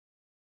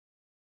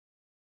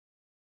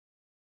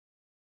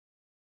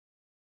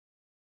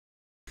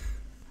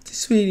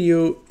This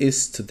video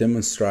is to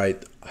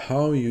demonstrate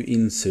how you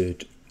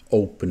insert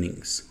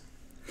openings.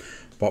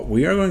 But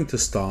we are going to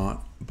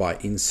start by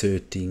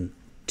inserting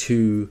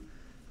two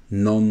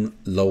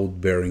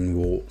non-load bearing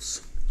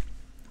walls.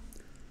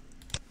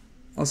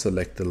 I'll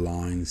select the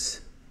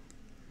lines,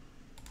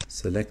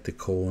 select the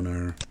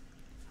corner,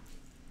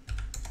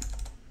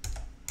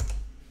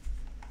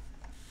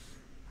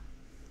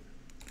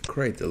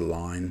 create a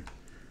line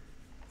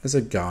as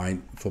a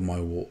guide for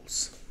my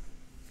walls.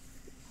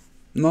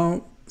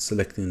 Now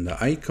selecting the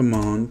A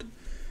command,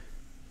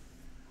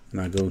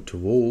 and I go to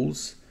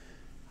walls,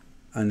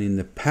 and in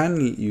the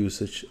panel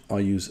usage I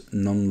use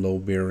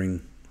non-load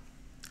bearing,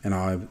 and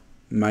I've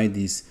made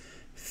these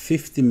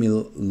 50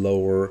 mm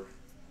lower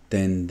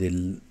than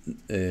the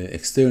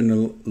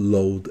external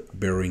load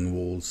bearing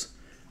walls,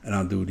 and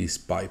I'll do this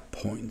by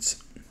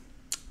points.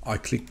 I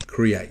click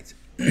create.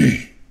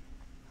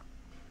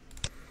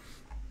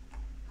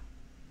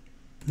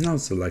 Now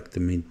select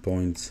the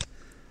midpoints,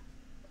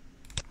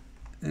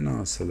 and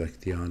I'll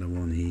select the other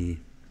one here,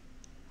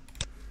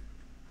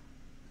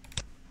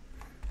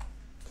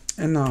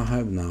 and I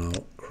have now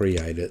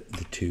created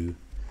the two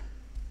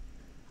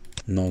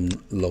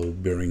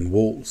non-load bearing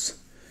walls.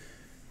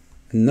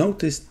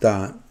 Notice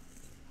that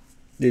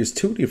there's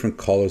two different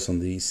colors on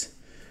these.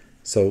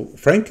 So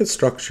Framecad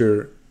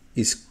structure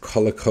is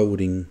color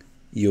coding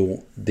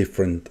your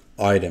different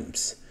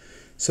items.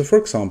 So for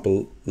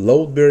example,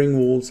 load bearing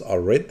walls are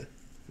red,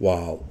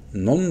 while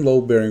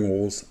non-load bearing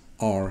walls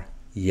are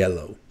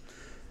yellow.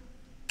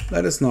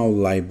 Let us now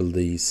label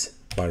these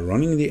by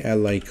running the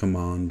LA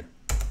command,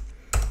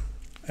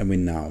 and we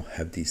now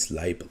have these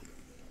labeled.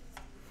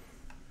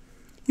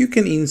 You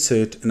can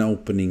insert an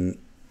opening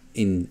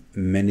in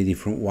many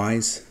different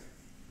ways.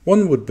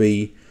 One would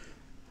be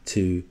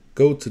to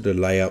go to the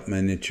layout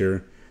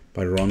manager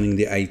by running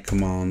the A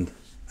command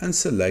and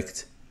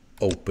select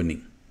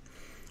opening.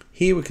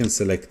 Here we can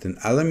select an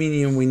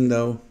aluminium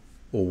window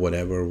or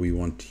whatever we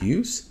want to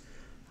use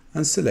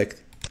and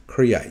select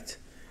create.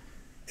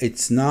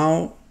 It's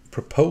now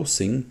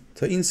proposing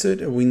to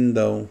insert a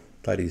window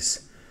that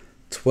is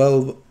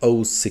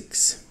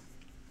 1206.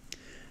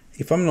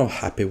 If I'm not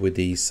happy with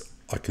these,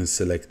 I can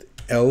select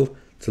L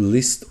to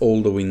list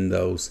all the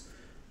windows,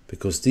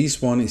 because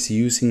this one is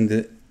using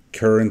the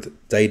current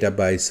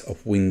database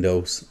of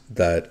windows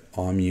that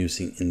I'm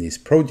using in this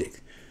project.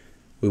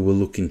 We will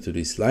look into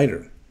this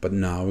later, but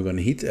now we're going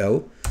to hit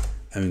L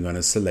and we're going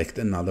to select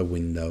another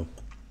window,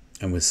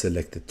 and we'll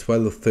select the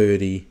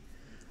 1230,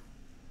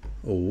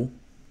 or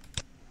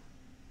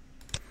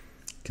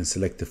you can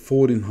select the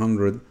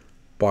 1400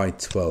 by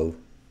 12.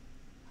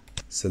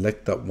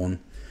 Select that one,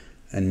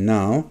 and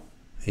now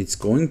it's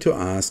going to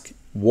ask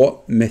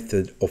what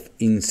method of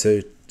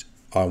insert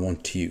I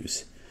want to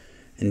use.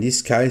 In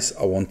this case,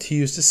 I want to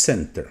use the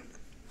center.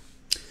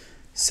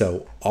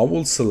 So I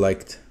will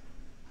select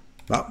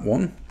that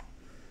one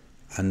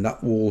and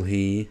that wall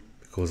here,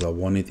 because I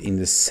want it in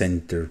the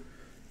center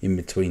in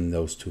between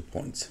those 2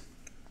 points.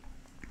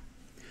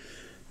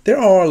 There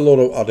are a lot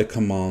of other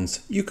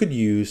commands you could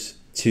use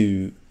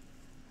to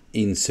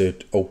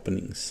insert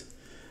openings.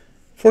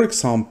 For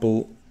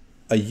example,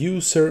 a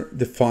user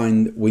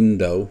defined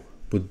window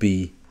would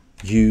be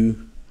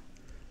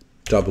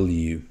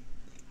UW.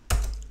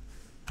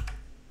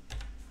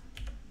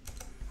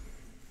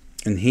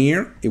 And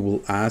here it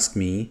will ask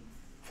me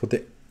for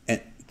the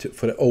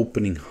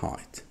opening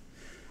height.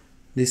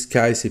 In this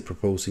case it's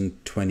proposing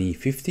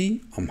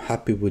 2050. I'm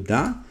happy with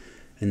that.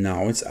 And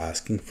now it's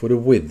asking for the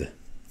width.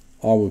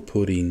 I will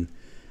put in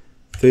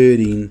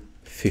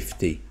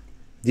 1350.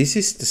 This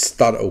is the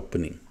stud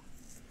opening.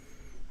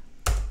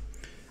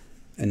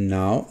 And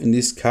now in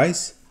this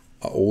case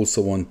I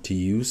also want to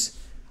use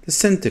the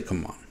center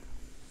command.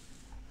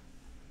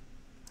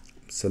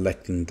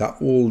 Selecting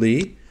that wall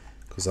there,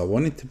 because I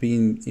want it to be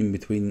in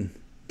between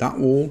that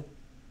wall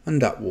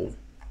and that wall.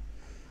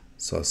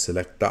 So I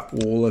select that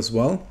wall as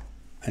well,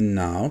 and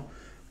now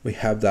we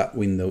have that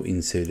window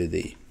inserted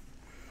there.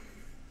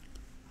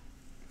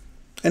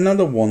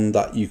 Another one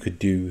that you could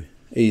do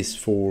is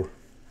for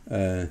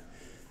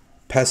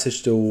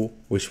passage door,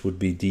 which would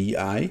be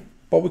DI,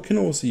 but we can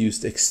also use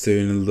the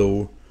external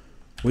door,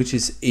 which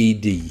is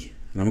ED.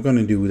 And I'm going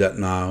to do that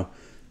now,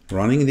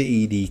 running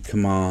the ED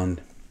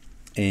command,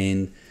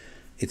 and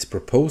it's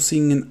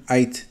proposing an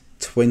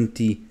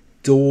 820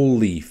 door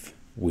leaf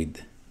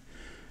width.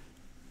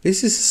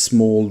 This is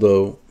small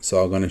though,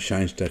 so I'm going to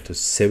change that to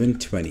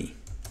 720.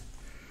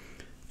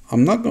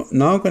 I'm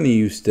now going to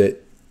use the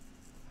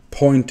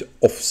point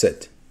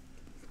offset,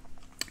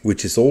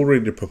 which is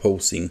already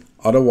proposing.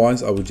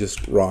 Otherwise I would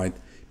just write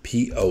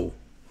PO.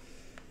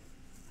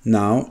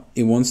 Now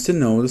it wants to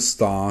know the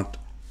start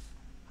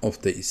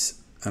of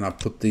this, and I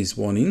put this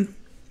one in,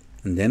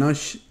 and then I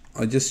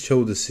just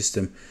show the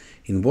system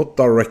in what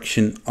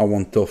direction I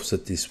want to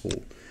offset this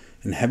wall.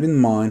 And have in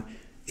mind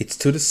it's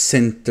to the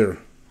center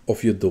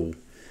of your door,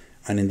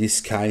 and in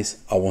this case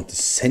I want the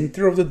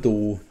center of the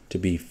door to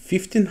be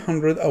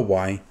 1500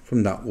 away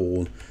from that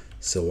wall,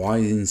 so I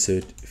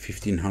insert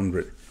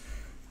 1500.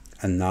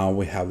 and now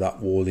we have that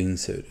wall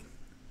inserted.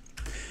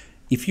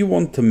 If you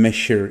want to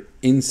measure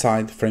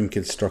inside the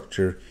Framecad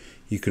structure,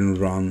 you can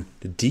run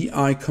the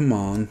DI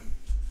command,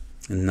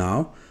 and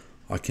now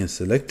I can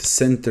select the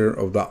center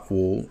of that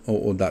wall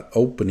or that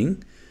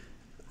opening,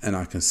 and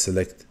I can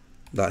select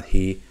that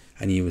here,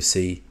 and you will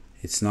see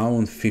it's now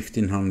on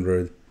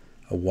 1500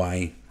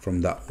 away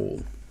from that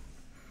wall.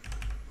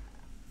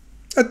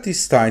 At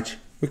this stage,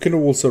 we can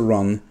also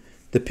run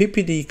the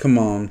ppd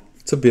command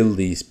to build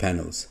these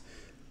panels.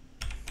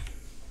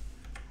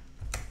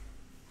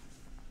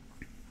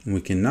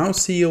 We can now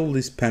see all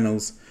these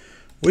panels,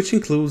 which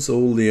includes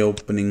all the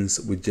openings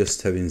we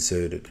just have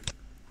inserted.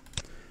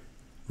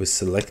 We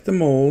select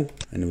them all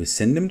and we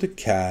send them to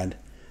CAD,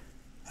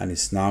 and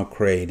it's now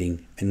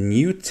creating a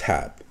new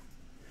tab.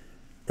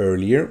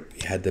 Earlier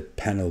we had the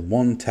panel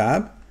 1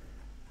 tab,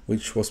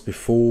 which was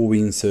before we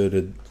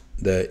inserted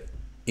the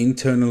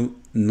internal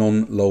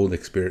non-load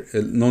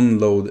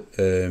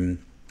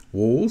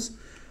walls,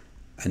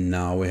 and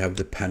now we have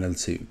the panel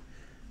 2.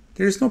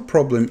 There is no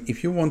problem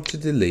if you want to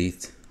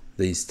delete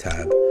these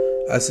tabs,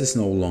 as it's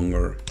no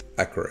longer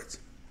accurate.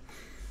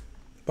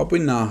 But we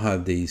now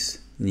have these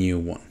new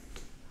one.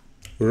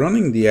 We're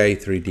running the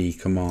A3D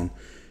command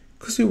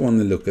because we want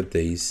to look at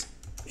these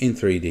in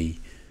 3D,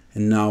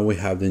 and now we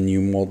have the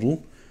new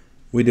model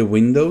with the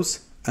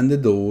windows and the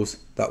doors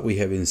that we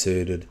have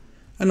inserted,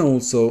 and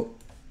also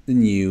the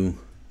new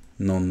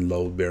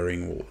non-load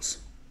bearing walls.